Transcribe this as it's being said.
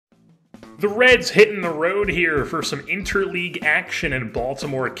The Reds hitting the road here for some interleague action in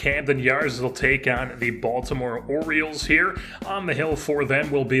Baltimore at Camden Yards. They'll take on the Baltimore Orioles here. On the hill for them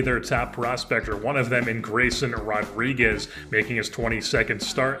will be their top prospector, one of them in Grayson Rodriguez, making his 22nd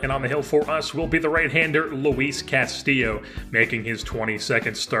start. And on the hill for us will be the right-hander Luis Castillo, making his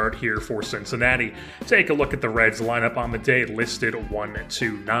 22nd start here for Cincinnati. Take a look at the Reds lineup on the day, listed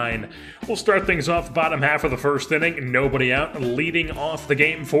 1-2-9. We'll start things off bottom half of the first inning. Nobody out. Leading off the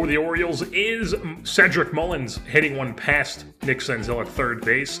game for the Orioles is Cedric Mullins, hitting one past Nick Senzel at third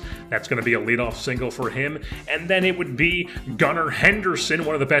base. That's going to be a leadoff single for him. And then it would be Gunnar Henderson,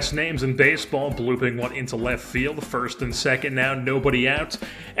 one of the best names in baseball, blooping one into left field. First and second now, nobody out.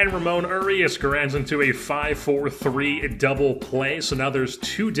 And Ramon Urias grinds into a 5-4-3 double play. So now there's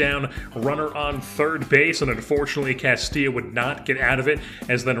two down, runner on third base. And unfortunately, Castillo would not get out of it,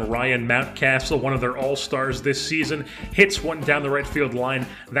 as then Ryan Mountcastle, one of their all-stars this season, hits one down the right field line.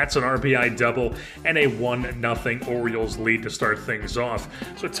 That's an RBI double and a 1-0 Orioles lead to start things off.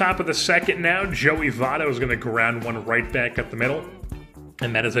 So top of the second now, Joey Votto is going to ground one right back up the middle.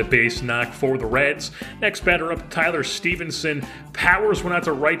 And that is a base knock for the Reds. Next batter up, Tyler Stevenson powers one out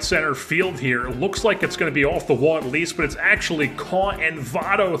to right center field here. Looks like it's going to be off the wall at least, but it's actually caught, and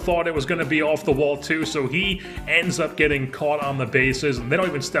Votto thought it was going to be off the wall too, so he ends up getting caught on the bases, and they don't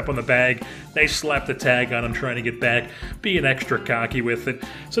even step on the bag. They slap the tag on him trying to get back, being extra cocky with it.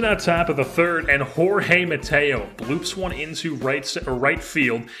 So now top of the third, and Jorge Mateo bloops one into right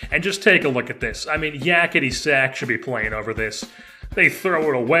field, and just take a look at this. I mean, Yakety Sack should be playing over this. They throw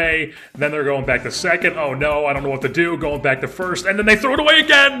it away, then they're going back to second. Oh no, I don't know what to do, going back to first, and then they throw it away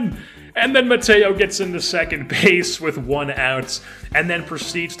again! And then Mateo gets into second base with one out, and then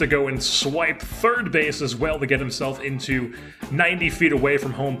proceeds to go and swipe third base as well to get himself into 90 feet away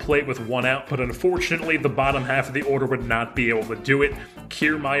from home plate with one out. But unfortunately, the bottom half of the order would not be able to do it.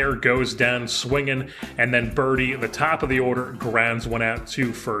 Kiermaier goes down swinging, and then Birdie, the top of the order, grounds one out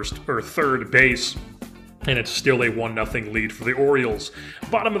to third base. And it's still a 1-0 lead for the Orioles.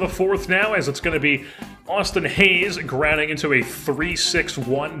 Bottom of the fourth now, as it's going to be Austin Hayes grounding into a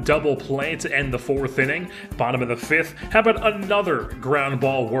 3-6-1 double play to end the fourth inning. Bottom of the fifth, how about another ground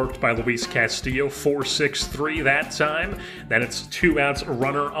ball worked by Luis Castillo, 4-6-3 that time. Then it's two outs,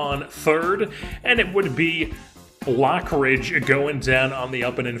 runner on third, and it would be Lockridge going down on the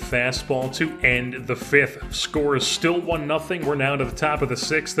up-and-in fastball to end the fifth. Score is still 1-0. We're now to the top of the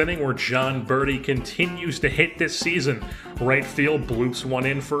sixth inning, where John Birdie continues to hit this season. Right field bloops one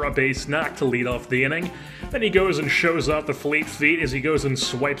in for a base knock to lead off the inning. Then he goes and shows off the fleet feet as he goes and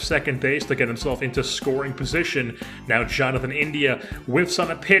swipes second base to get himself into scoring position. Now Jonathan India whiffs on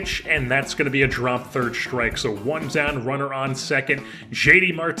a pitch, and that's going to be a drop third strike. So one down, runner on second.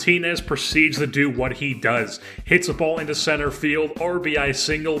 JD Martinez proceeds to do what he does. Hits a ball into center field, RBI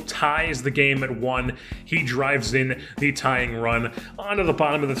single, ties the game at 1. He drives in the tying run. On to the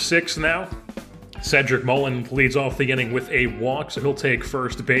bottom of the sixth now. Cedric Mullins leads off the inning with a walk, so he'll take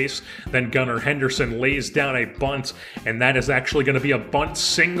first base. Then Gunnar Henderson lays down a bunt, and that is actually going to be a bunt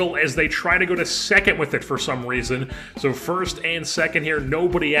single as they try to go to second with it for some reason. So first and second here,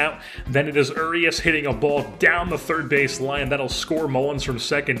 nobody out. Then it is Urias hitting a ball down the third base line. That'll score Mullins from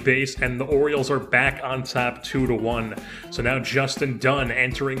second base, and the Orioles are back on top 2-1. So now Justin Dunn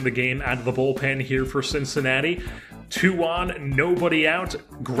entering the game out of the bullpen here for Cincinnati. 2 on, nobody out.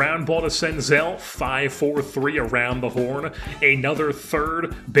 Ground ball to Senzel, 5-4-3 around the horn. Another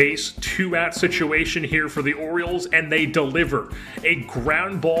third base, 2-out situation here for the Orioles, and they deliver. A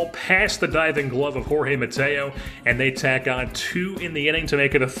ground ball past the diving glove of Jorge Mateo, and they tack on 2 in the inning to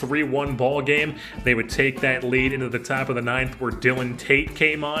make it a 3-1 ball game. They would take that lead into the top of the ninth, where Dylan Tate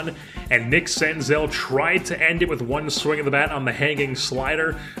came on, and Nick Senzel tried to end it with one swing of the bat on the hanging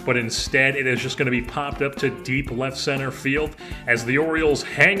slider, but instead it is just going to be popped up to deep left center field as the Orioles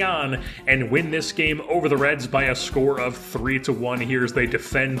hang on and win this game over the Reds by a score of 3-1 here as they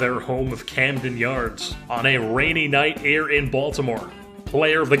defend their home of Camden Yards. On a rainy night here in Baltimore,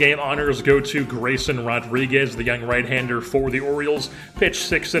 Player of the game honors go to Grayson Rodriguez, the young right-hander for the Orioles. Pitched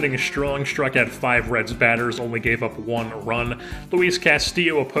 6 innings strong, struck out 5 Reds batters, only gave up 1 run. Luis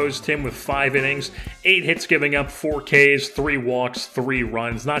Castillo opposed him with 5 innings, 8 hits giving up 4 Ks, 3 walks, 3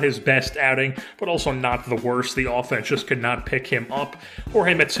 runs. Not his best outing, but also not the worst. The offense just could not pick him up.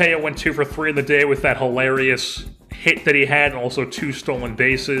 Jorge Mateo went 2 for 3 in the day with that hilarious hit that he had, and also 2 stolen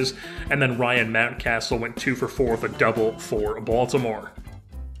bases. And then Ryan Mountcastle went 2 for 4 with a double for Baltimore.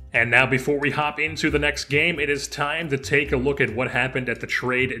 And now, before we hop into the next game, it is time to take a look at what happened at the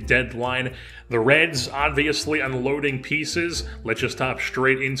trade deadline. The Reds obviously unloading pieces. Let's just hop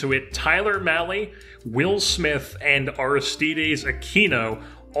straight into it. Tyler Mahle, Will Smith, and Aristides Aquino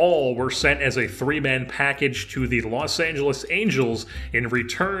all were sent as a 3-man package to the Los Angeles Angels in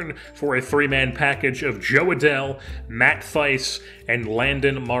return for a 3-man package of Joe Adell, Matt Thaiss, and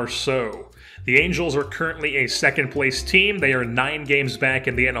Landon Marceau. The Angels are currently a second-place team. They are 9 games back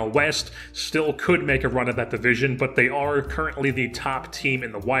in the NL West. Still could make a run at that division, but they are currently the top team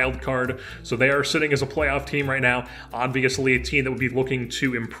in the wild card. So they are sitting as a playoff team right now. Obviously a team that would be looking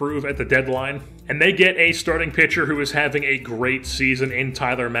to improve at the deadline. And they get a starting pitcher who is having a great season in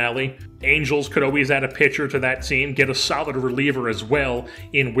Tyler Mahle. Angels could always add a pitcher to that team, get a solid reliever as well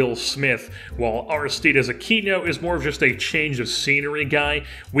in Will Smith, while Aristides Aquino is more of just a change of scenery guy.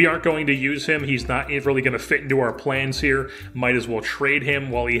 We aren't going to use him. He's not really going to fit into our plans here. Might as well trade him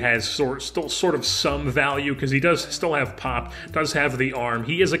while he has still sort of some value, because he does still have pop, does have the arm.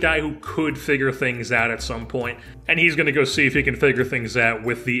 He is a guy who could figure things out at some point, and he's going to go see if he can figure things out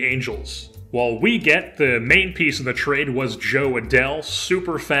with the Angels. While we get the main piece of the trade was Joe Adell,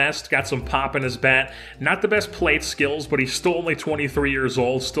 super fast, got some pop in his bat. Not the best plate skills, but he's still only 23 years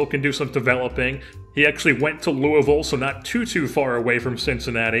old, still can do some developing. He actually went to Louisville, so not too far away from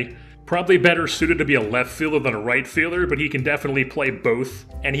Cincinnati. Probably better suited to be a left fielder than a right fielder, but he can definitely play both.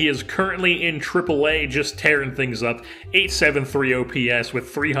 And he is currently in AAA, just tearing things up. 873 OPS with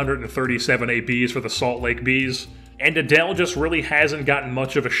 337 ABs for the Salt Lake Bees. And Adell just really hasn't gotten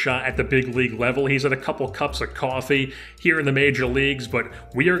much of a shot at the big league level. He's had a couple cups of coffee here in the major leagues, but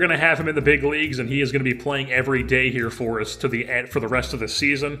we are going to have him in the big leagues, and he is going to be playing every day here for us for the rest of the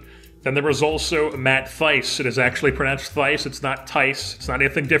season. Then there was also Matt Thaiss. It is actually pronounced Thaiss. It's not Tice. It's not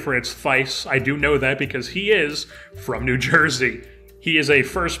anything different. It's Thaiss. I do know that because he is from New Jersey. He is a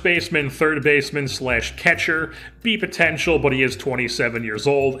first baseman, third baseman / catcher, B potential, but he is 27 years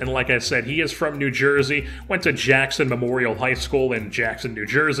old. And like I said, he is from New Jersey, went to Jackson Memorial High School in Jackson, New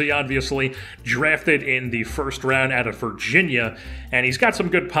Jersey, obviously, drafted in the first round out of Virginia, and he's got some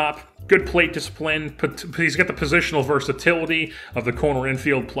good pop, good plate discipline, he's got the positional versatility of the corner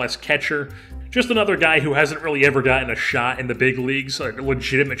infield plus catcher. Just another guy who hasn't really ever gotten a shot in the big leagues, a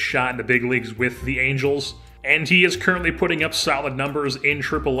legitimate shot in the big leagues with the Angels. And he is currently putting up solid numbers in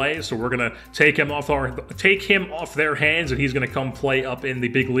AAA, so we're going to take him off their hands, and he's going to come play up in the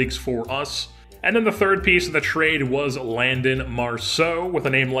big leagues for us. And then the third piece of the trade was Landon Marceau. With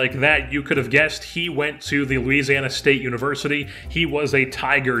a name like that, you could have guessed he went to the Louisiana State University. He was a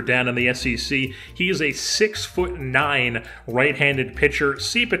Tiger down in the SEC. He is a 6'9" right-handed pitcher,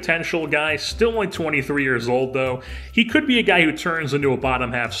 C potential guy, still only 23 years old though. He could be a guy who turns into a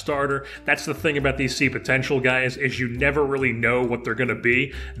bottom half starter. That's the thing about these C potential guys, is you never really know what they're going to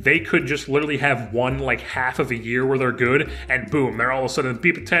be. They could just literally have one like half of a year where they're good, and boom, they're all of a sudden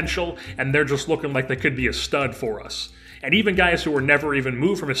B potential, and they're just looking like they could be a stud for us. And even guys who were never even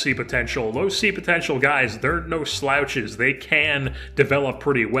moved from a C potential, those C potential guys, they're no slouches. They can develop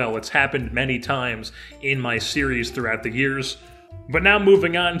pretty well. It's happened many times in my series throughout the years. But now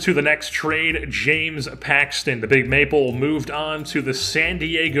moving on to the next trade, James Paxton, the Big Maple, moved on to the San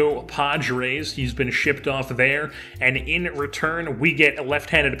Diego Padres. He's been shipped off there, and in return, we get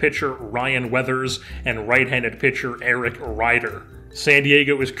left-handed pitcher Ryan Weathers and right-handed pitcher Eric Ryder. San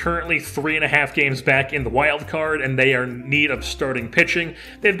Diego is currently 3.5 games back in the wild card, and they are in need of starting pitching.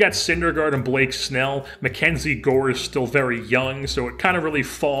 They've got Syndergaard and Blake Snell. Mackenzie Gore is still very young, so it kind of really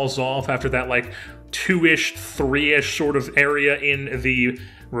falls off after that like 2-ish, 3-ish sort of area in the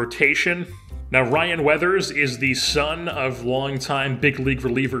rotation. Now, Ryan Weathers is the son of longtime big league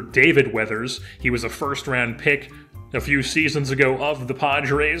reliever David Weathers. He was a first-round pick a few seasons ago of the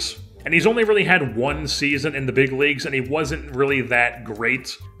Padres. And he's only really had one season in the big leagues, and he wasn't really that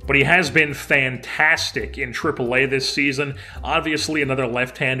great. But he has been fantastic in AAA this season. Obviously, another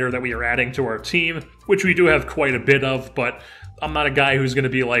left-hander that we are adding to our team, which we do have quite a bit of, but I'm not a guy who's going to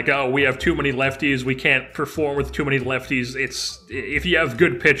be like, oh, we have too many lefties, we can't perform with too many lefties. If you have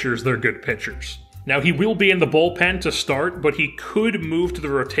good pitchers, they're good pitchers. Now, he will be in the bullpen to start, but he could move to the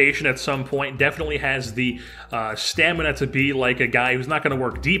rotation at some point. Definitely has the stamina to be like a guy who's not going to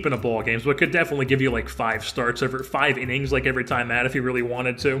work deep in a ball game, but could definitely give you like 5 innings like every time out if he really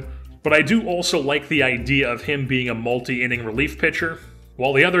wanted to. But I do also like the idea of him being a multi-inning relief pitcher.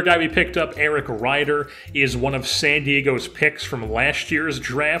 While the other guy we picked up, Eric Ryder, is one of San Diego's picks from last year's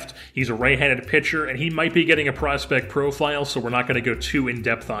draft. He's a right-handed pitcher, and he might be getting a prospect profile, so we're not going to go too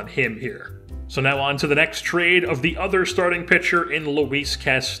in-depth on him here. So now on to the next trade of the other starting pitcher in Luis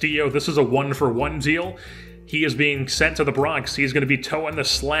Castillo. This is a 1-for-1 deal. He is being sent to the Bronx. He's going to be towing the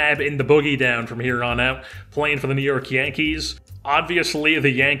slab in the boogie down from here on out, playing for the New York Yankees. Obviously, the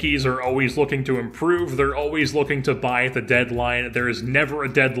Yankees are always looking to improve. They're always looking to buy at the deadline. There is never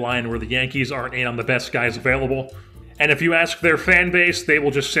a deadline where the Yankees aren't in on the best guys available. And if you ask their fan base, they will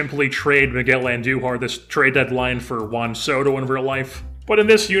just simply trade Miguel Andujar this trade deadline for Juan Soto in real life. But in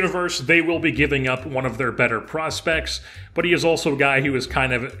this universe, they will be giving up one of their better prospects, but he is also a guy who is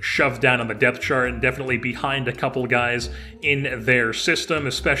kind of shoved down on the depth chart and definitely behind a couple guys in their system,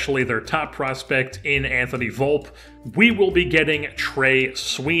 especially their top prospect in Anthony Volpe. We will be getting Trey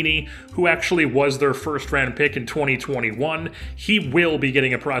Sweeney, who actually was their first-round pick in 2021. He will be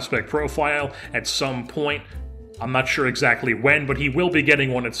getting a prospect profile at some point. I'm not sure exactly when, but he will be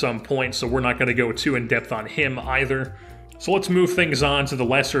getting one at some point, so we're not going to go too in-depth on him either. So let's move things on to the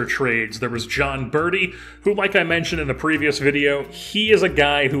lesser trades. There was John Birdie, who, like I mentioned in the previous video, he is a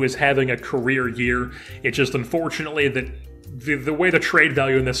guy who is having a career year. It's just unfortunately that the way the trade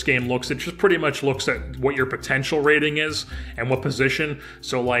value in this game looks, it just pretty much looks at what your potential rating is and what position.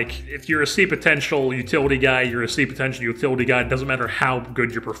 So, like, if you're a C potential utility guy, you're a C potential utility guy. It doesn't matter how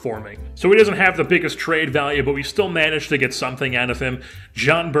good you're performing. So he doesn't have the biggest trade value, but we still managed to get something out of him.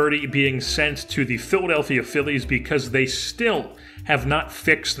 John Birdie being sent to the Philadelphia Phillies because they still have not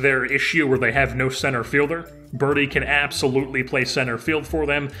fixed their issue where they have no center fielder. Birdie can absolutely play center field for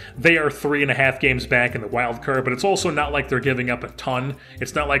them. They are 3.5 games back in the wild card, but it's also not like they're giving up a ton.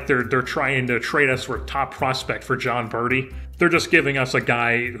 It's not like they're trying to trade us for a top prospect for John Birdie. They're just giving us a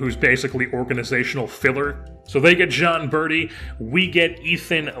guy who's basically organizational filler. So they get John Birdie. We get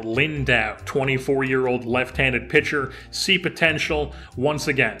Ethan Lindau, 24-year-old left-handed pitcher, C potential. Once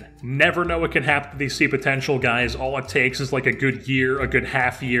again, never know what can happen to these C potential guys. All it takes is like a good year, a good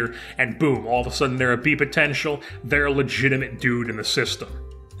half year, and boom, all of a sudden they're a B potential. They're a legitimate dude in the system.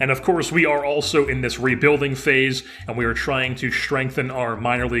 And of course, we are also in this rebuilding phase, and we are trying to strengthen our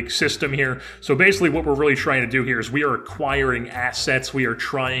minor league system here. So basically what we're really trying to do here is we are acquiring assets. We are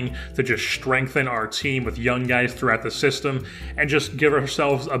trying to just strengthen our team with young guys throughout the system and just give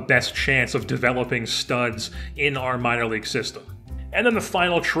ourselves a best chance of developing studs in our minor league system. And then the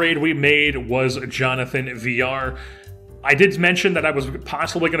final trade we made was Jonathan Villar. I did mention that I was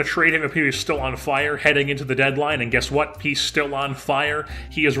possibly going to trade him if he was still on fire heading into the deadline, and guess what? He's still on fire.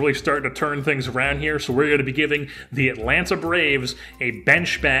 He is really starting to turn things around here, so we're going to be giving the Atlanta Braves a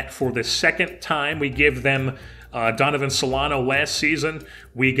bench bat for the second time. We give them Donovan Solano last season.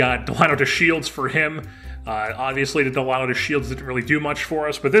 We got Delano DeShields for him. Obviously, the Delano DeShields didn't really do much for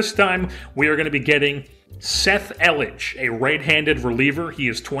us, but this time we are going to be getting Seth Elledge, a right-handed reliever. He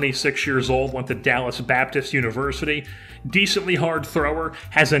is 26 years old, went to Dallas Baptist University. Decently hard thrower,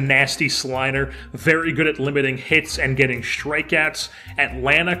 has a nasty slider, very good at limiting hits and getting strikeouts.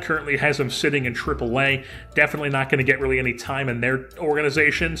 Atlanta currently has him sitting in AAA. Definitely not going to get really any time in their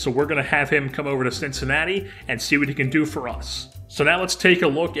organization, so we're going to have him come over to Cincinnati and see what he can do for us. So now let's take a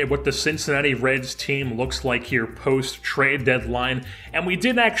look at what the Cincinnati Reds team looks like here post-trade deadline. And we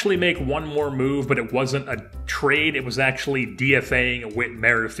did actually make one more move, but it wasn't a trade. It was actually DFAing Whit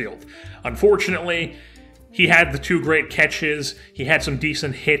Merrifield. Unfortunately, he had the 2 great catches. He had some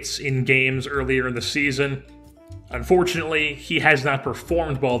decent hits in games earlier in the season. Unfortunately, he has not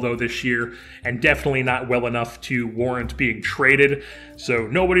performed well, though, this year, and definitely not well enough to warrant being traded. So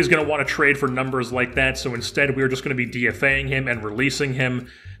nobody's going to want to trade for numbers like that, so instead we're just going to be DFAing him and releasing him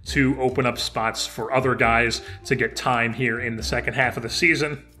to open up spots for other guys to get time here in the second half of the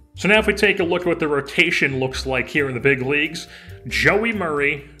season. So now if we take a look at what the rotation looks like here in the big leagues, Joey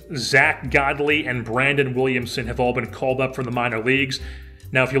Murray, Zach Godley, and Brandon Williamson have all been called up from the minor leagues.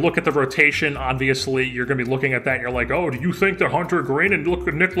 Now, if you look at the rotation, obviously, you're going to be looking at that and you're like, oh, do you think that Hunter Green and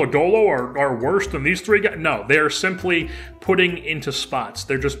Nick Lodolo are worse than these 3 guys? No, they're simply putting into spots.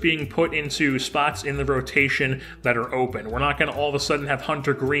 They're just being put into spots in the rotation that are open. We're not going to all of a sudden have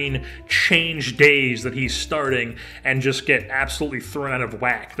Hunter Green change days that he's starting and just get absolutely thrown out of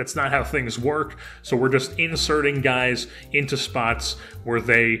whack. That's not how things work. So we're just inserting guys into spots where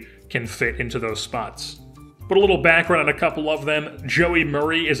they can fit into those spots. But a little background on a couple of them. Joey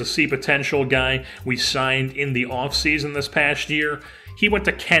Murray is a C potential guy we signed in the offseason this past year. He went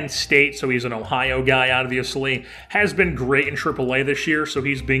to Kent State, so he's an Ohio guy, obviously. Has been great in AAA this year, so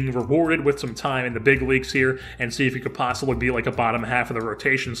he's being rewarded with some time in the big leagues here and see if he could possibly be like a bottom half of the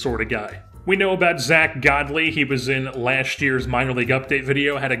rotation sort of guy. We know about Zach Godley. He was in last year's minor league update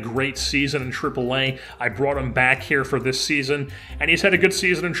video, had a great season in AAA. I brought him back here for this season, and he's had a good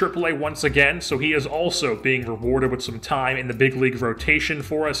season in AAA once again, so he is also being rewarded with some time in the big league rotation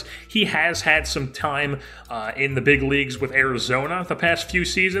for us. He has had some time in the big leagues with Arizona the past few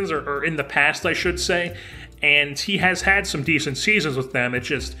seasons, or in the past, I should say, and he has had some decent seasons with them. It's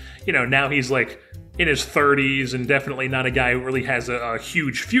just, you know, now he's like in his 30s and definitely not a guy who really has a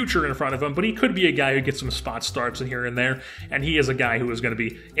huge future in front of him, but he could be a guy who gets some spot starts in here and there, and he is a guy who is going to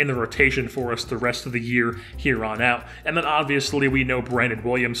be in the rotation for us the rest of the year here on out. And then obviously we know Brandon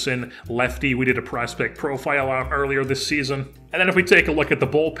Williamson, lefty. We did a prospect profile on earlier this season. And then if we take a look at the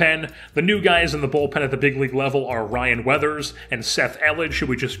bullpen, the new guys in the bullpen at the big league level are Ryan Weathers and Seth Elledge, who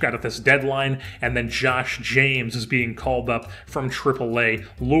we just got at this deadline, and then Josh James is being called up from AAA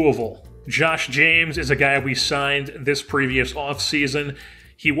Louisville. Josh James is a guy we signed this previous offseason.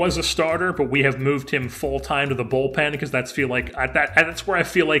 He was a starter, but we have moved him full-time to the bullpen because that's where I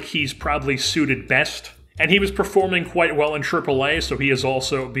feel like he's probably suited best. And he was performing quite well in AAA, so he is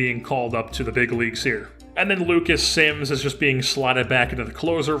also being called up to the big leagues here. And then Lucas Sims is just being slotted back into the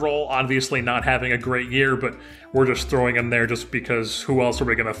closer role, obviously not having a great year, but we're just throwing him there just because who else are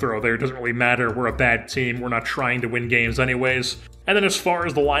we going to throw there? It doesn't really matter. We're a bad team. We're not trying to win games anyways. And then as far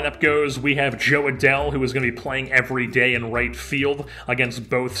as the lineup goes, we have Joe Adell, who is going to be playing every day in right field against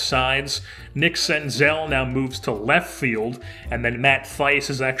both sides. Nick Senzel now moves to left field, and then Matt Theis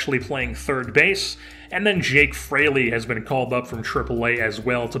is actually playing third base. And then Jake Fraley has been called up from AAA as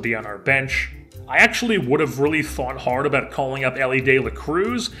well to be on our bench. I actually would have really thought hard about calling up Elly De La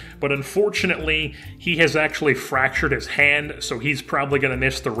Cruz, but unfortunately, he has actually fractured his hand, so he's probably going to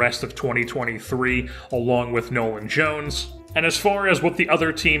miss the rest of 2023, along with Nolan Jones. And as far as what the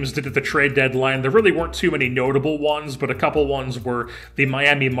other teams did at the trade deadline, there really weren't too many notable ones, but a couple ones were the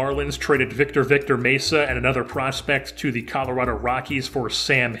Miami Marlins traded Victor Mesa and another prospect to the Colorado Rockies for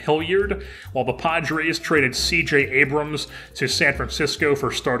Sam Hilliard, while the Padres traded C.J. Abrams to San Francisco for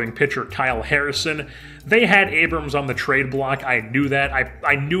starting pitcher Kyle Harrison. They had Abrams on the trade block. I knew that.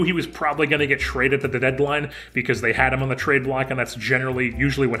 I knew he was probably going to get traded at the deadline because they had him on the trade block, and that's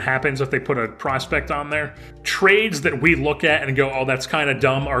usually what happens if they put a prospect on there. Trades that we look at and go, oh, that's kind of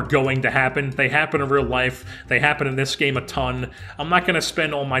dumb, are going to happen. They happen in real life. They happen in this game a ton. I'm not going to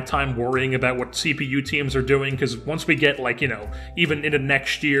spend all my time worrying about what CPU teams are doing because once we get, even into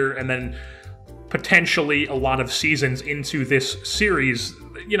next year and then potentially a lot of seasons into this series,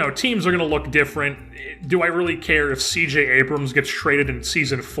 teams are going to look different. Do I really care if C.J. Abrams gets traded in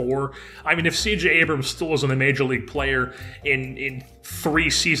Season 4? I mean, if C.J. Abrams still isn't a Major League player in 3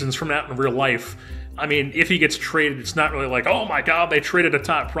 seasons from now in real life, I mean, if he gets traded, it's not really like, oh my god, they traded a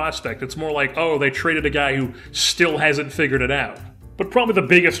top prospect. It's more like, oh, they traded a guy who still hasn't figured it out. But probably the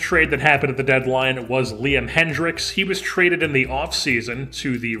biggest trade that happened at the deadline was Liam Hendriks. He was traded in the offseason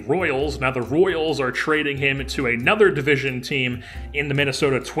to the Royals. Now the Royals are trading him to another division team in the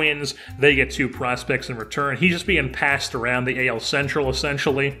Minnesota Twins. They get 2 prospects in return. He's just being passed around the AL Central,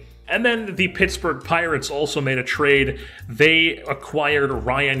 essentially. And then the Pittsburgh Pirates also made a trade. They acquired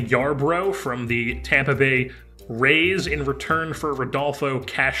Ryan Yarbrough from the Tampa Bay Rays in return for Rodolfo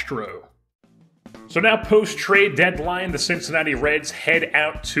Castro. So now post-trade deadline, the Cincinnati Reds head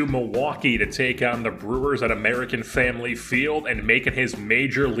out to Milwaukee to take on the Brewers at American Family Field, and making his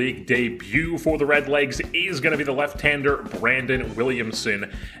Major League debut for the Redlegs is going to be the left-hander Brandon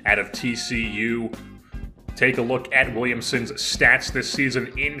Williamson out of TCU. Take a look at Williamson's stats this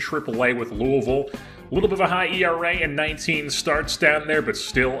season in AAA with Louisville. A little bit of a high ERA and 19 starts down there, but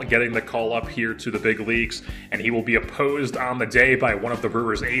still getting the call up here to the big leagues. And he will be opposed on the day by one of the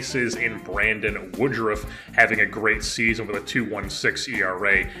Brewers' aces in Brandon Woodruff, having a great season with a 2.16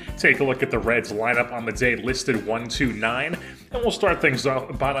 ERA. Take a look at the Reds lineup on the day, listed 1-2-9. And we'll start things off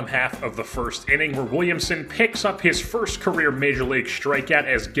the bottom half of the first inning, where Williamson picks up his first career Major League strikeout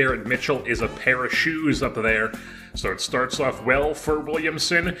as Garrett Mitchell is a pair of shoes up there. So it starts off well for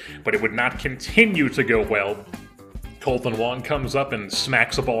Williamson, but it would not continue to go well. Colton Wong comes up and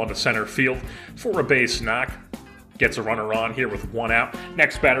smacks a ball into center field for a base knock. Gets a runner on here with 1 out.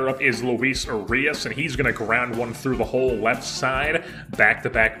 Next batter up is Luis Urias, and he's going to ground one through the hole left side.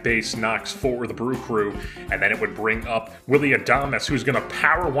 Back-to-back base knocks for the Brew Crew. And then it would bring up Willy Adames, who's going to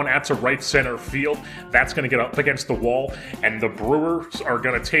power one out to right center field. That's going to get up against the wall, and the Brewers are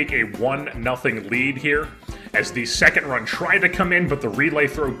going to take a 1-0 lead here, as the second run tried to come in, but the relay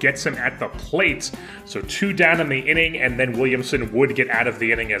throw gets him at the plate. So 2 down in the inning, and then Williamson would get out of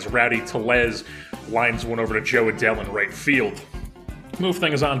the inning as Rowdy Tellez lines one over to Joe Adell in right field. Move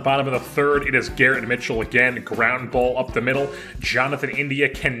things on bottom of the third. It is Garrett Mitchell again, ground ball up the middle. Jonathan India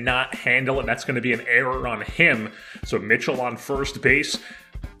cannot handle it. That's going to be an error on him. So Mitchell on first base.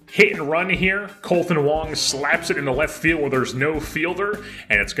 Hit and run here. Colton Wong slaps it into left field where there's no fielder,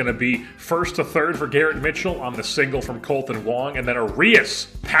 and it's going to be first to third for Garrett Mitchell on the single from Colton Wong, and then Urias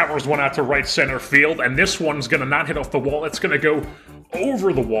powers one out to right center field, and this one's going to not hit off the wall. It's going to go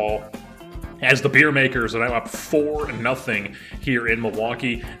over the wall, as the Beer Makers are now up 4-0 here in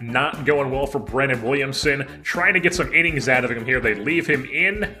Milwaukee. Not going well for Brennan Williamson. Trying to get some innings out of him here. They leave him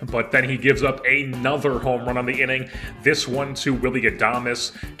in, but then he gives up another home run on the inning. This one to Willie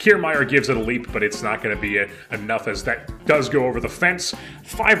Adames. Kiermaier gives it a leap, but it's not going to be enough as that does go over the fence.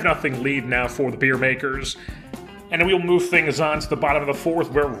 5-0 lead now for the Beer Makers. And we'll move things on to the bottom of the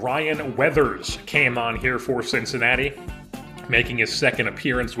fourth, where Ryan Weathers came on here for Cincinnati, making his second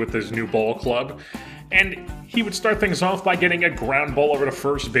appearance with his new ball club. And he would start things off by getting a ground ball over to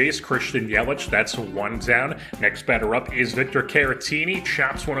first base. Christian Yelich, that's one down. Next batter up is Victor Caratini,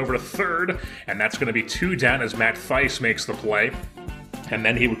 chops one over to third, and that's going to be two down as Matt Thaiss makes the play. And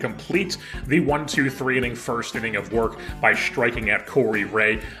then he would complete the 1-2-3 inning first inning of work by striking out Corey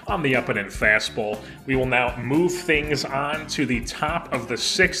Ray on the up-and-in fastball. We will now move things on to the top of the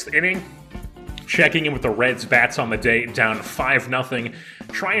sixth inning. Checking in with the Reds bats on the day, down 5-0.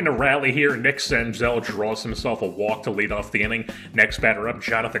 Trying to rally here, Nick Senzel draws himself a walk to lead off the inning. Next batter up,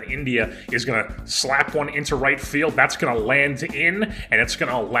 Jonathan India, is going to slap one into right field. That's going to land in, and it's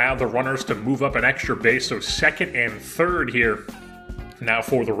going to allow the runners to move up an extra base. So second and third here now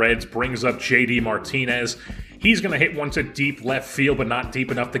for the Reds brings up J.D. Martinez. He's going to hit one to deep left field, but not deep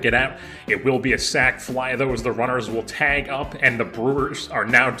enough to get out. It will be a sac fly, though, as the runners will tag up, and the Brewers are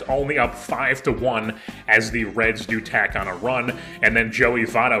now only up 5-1 as the Reds do tack on a run. And then Joey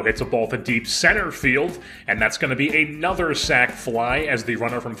Votto hits a ball to deep center field, and that's going to be another sac fly as the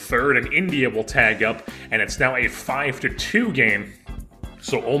runner from third and India will tag up, and it's now a 5-2 game.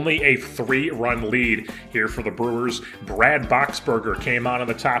 So only a 3-run lead here for the Brewers. Brad Boxberger came on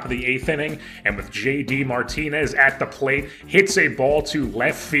the top of the eighth inning, and with J.D. Martinez at the plate, hits a ball to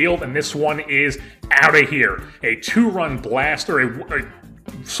left field, and this one is out of here. A 2-run blast, or a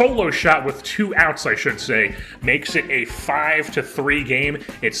solo shot with 2 outs, I should say, makes it a 5-3 game.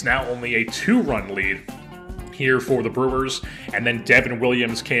 It's now only a 2-run lead here for the Brewers. And then Devin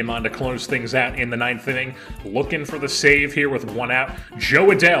Williams came on to close things out in the ninth inning, looking for the save here with 1 out. Joe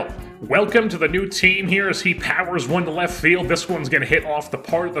Adell, welcome to the new team here as he powers one to left field. This one's going to hit off the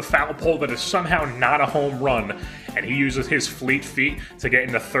part of the foul pole that is somehow not a home run, and he uses his fleet feet to get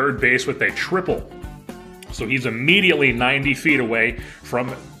into third base with a triple. So he's immediately 90 feet away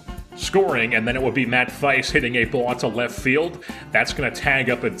from scoring, and then it would be Matt Thaiss hitting a ball to left field. That's going to tag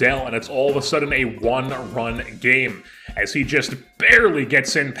up Adell, and it's all of a sudden a 1-run game as he just barely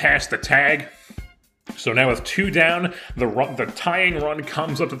gets in past the tag. So now with 2 down, the tying run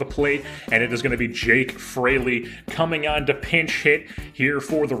comes up to the plate, and it is going to be Jake Fraley coming on to pinch hit here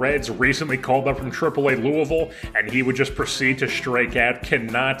for the Reds, recently called up from AAA Louisville, and he would just proceed to strike out,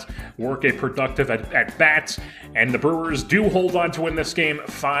 cannot work a productive at bats, and the Brewers do hold on to win this game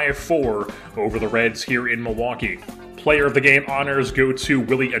 5-4 over the Reds here in Milwaukee. Player of the game honors go to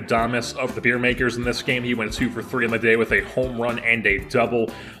Willie Adames of the Beer Makers in this game. He went 2 for 3 on the day with a home run and a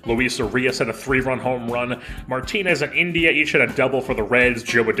double. Luis Arias had a 3-run home run. Martinez and India each had a double for the Reds.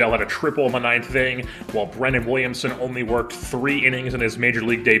 Joe Adell had a triple in the ninth inning, while Brennan Williamson only worked 3 innings in his major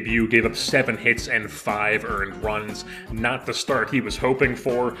league debut, gave up 7 hits and 5 earned runs. Not the start he was hoping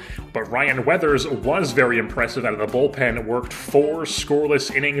for, but Ryan Weathers was very impressive out of the bullpen. Worked 4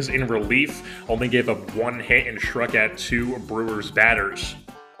 scoreless innings in relief, only gave up 1 hit and struck out 2 Brewers batters.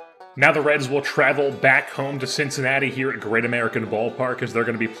 Now the Reds will travel back home to Cincinnati here at Great American Ballpark as they're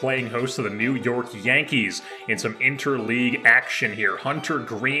going to be playing host to the New York Yankees in some interleague action here. Hunter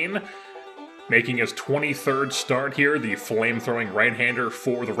Green making his 23rd start here, the flame-throwing right-hander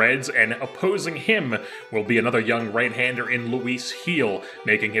for the Reds, and opposing him will be another young right-hander in Luis Heel,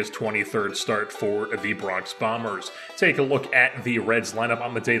 making his 23rd start for the Bronx Bombers. Take a look at the Reds lineup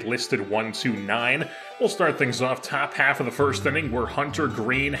on the day, listed 1-9. We'll start things off top half of the first inning where Hunter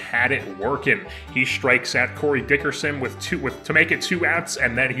Green had it working. He strikes out Corey Dickerson to make it 2 outs,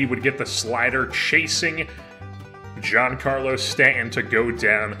 and then he would get the slider chasing Giancarlo Stanton to go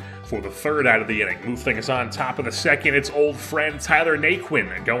down for the 3rd out of the inning. Move things on top of the second. It's old friend Tyler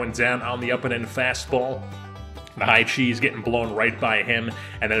Naquin going down on the up-and-in fastball. The high cheese getting blown right by him,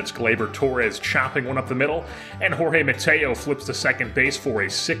 and then it's Gleyber Torres chopping one up the middle, and Jorge Mateo flips to second base for a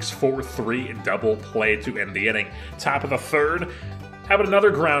 6-4-3 double play to end the inning. Top of the 3rd. How about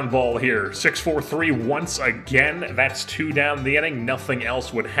another ground ball here? 6-4-3 once again. That's 2 down the inning. Nothing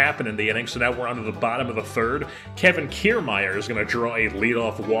else would happen in the inning, so now we're on to the bottom of the 3rd. Kevin Kiermaier is going to draw a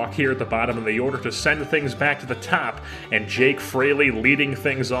leadoff walk here at the bottom of the order to send things back to the top, and Jake Fraley leading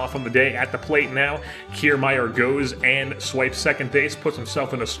things off on the day at the plate now. Kiermaier goes and swipes second base, puts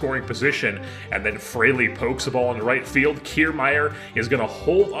himself in a scoring position, and then Fraley pokes the ball in right field. Kiermaier is going to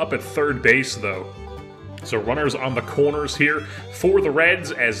hold up at third base, though, So runners on the corners here for the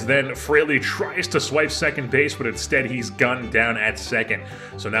Reds, as then Fraley tries to swipe second base, but instead he's gunned down at second.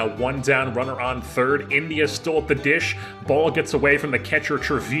 So now one down, runner on third. India still at the dish. Ball gets away from the catcher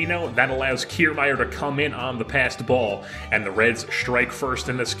Trevino. That allows Kiermaier to come in on the passed ball, and the Reds strike first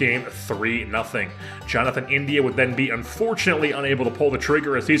in this game, 3-0. Jonathan India would then be unfortunately unable to pull the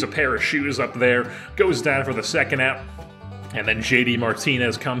trigger as he's a pair of shoes up there, goes down for the second out. And then J.D.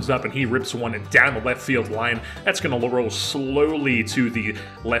 Martinez comes up and he rips one down the left field line. That's going to roll slowly to the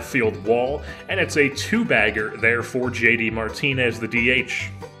left field wall. And it's a two-bagger there for J.D. Martinez, the DH.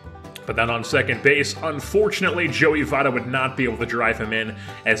 But then on second base, unfortunately, Joey Votto would not be able to drive him in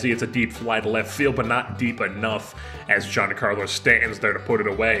as he hits a deep fly to left field, but not deep enough as Giancarlo Stanton's there to put it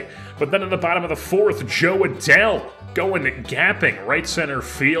away. But then in the bottom of the fourth, Joe Adell going gapping right center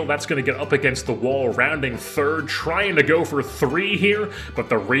field. That's going to get up against the wall, rounding third, trying to go for three here, but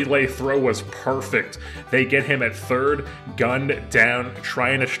the relay throw was perfect. They get him at third, gunned down,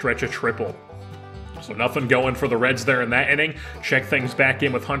 trying to stretch a triple. So nothing going for the Reds there in that inning. Check things back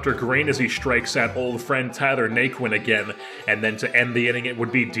in with Hunter Greene as he strikes out old friend Tyler Naquin again. And then to end the inning, it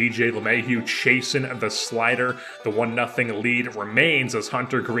would be DJ LeMahieu chasing the slider. The 1-0 lead remains as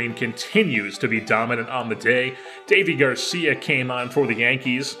Hunter Greene continues to be dominant on the day. Davy Garcia came on for the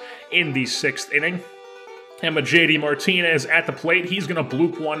Yankees in the 6th inning. And with J.D. Martinez at the plate, he's going to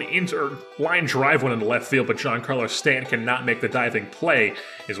bloop one into, or line drive one into left field, but Giancarlo Stanton cannot make the diving play,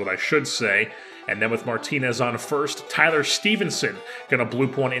 is what I should say. And then with Martinez on first, Tyler Stevenson going to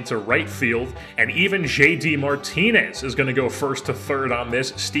bloop one into right field, and even J.D. Martinez is going to go first to third on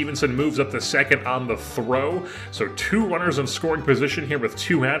this. Stevenson moves up to second on the throw, so two runners in scoring position here with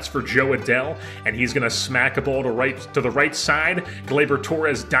 2 outs for Joe Adell, and he's going to smack a ball to the right side. Gleyber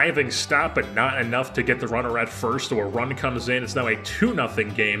Torres diving stop, but not enough to get the runner at first, so a run comes in. It's now a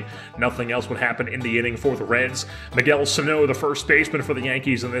 2-0 game. Nothing else would happen in the inning for the Reds. Miguel Sano, the first baseman for the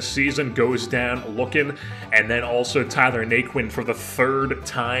Yankees in this season, goes down looking, and then also Tyler Naquin for the 3rd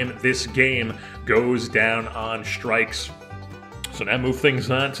time this game goes down on strikes. So now move things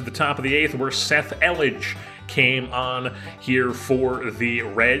on to the top of the 8th, where Seth Elledge came on here for the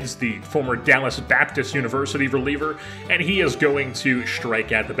Reds, the former Dallas Baptist University reliever, and he is going to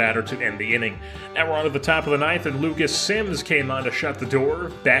strike out the batter to end the inning. Now we're on to the top of the 9th, and Lucas Sims came on to shut the door,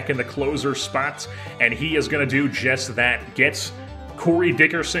 back in the closer spot, and he is going to do just that. Gets Corey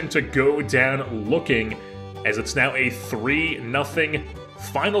Dickerson to go down looking, as it's now a 3-0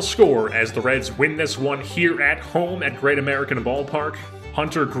 final score as the Reds win this one here at home at Great American Ballpark.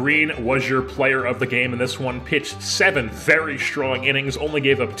 Hunter Greene was your player of the game in this one, pitched 7 very strong innings, only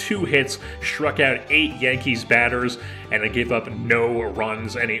gave up 2 hits, struck out 8 Yankees batters, and then gave up no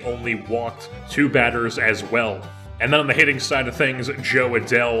runs, and he only walked 2 batters as well. And then on the hitting side of things, Joe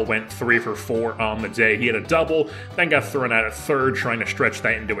Adell went 3 for 4 on the day. He had a double, then got thrown out at third, trying to stretch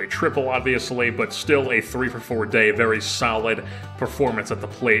that into a triple, obviously, but still a 3 for 4 day. Very solid performance at the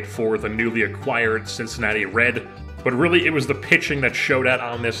plate for the newly acquired Cincinnati Red. But really, it was the pitching that showed out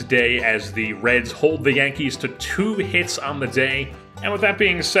on this day as the Reds hold the Yankees to 2 hits on the day. And with that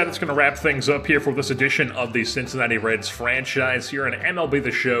being said, it's going to wrap things up here for this edition of the Cincinnati Reds franchise here on MLB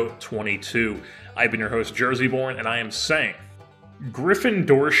The Show 22. I've been your host, Jerseyborn, and I am saying, Griffin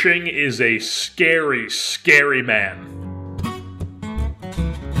Doersching is a scary, scary man.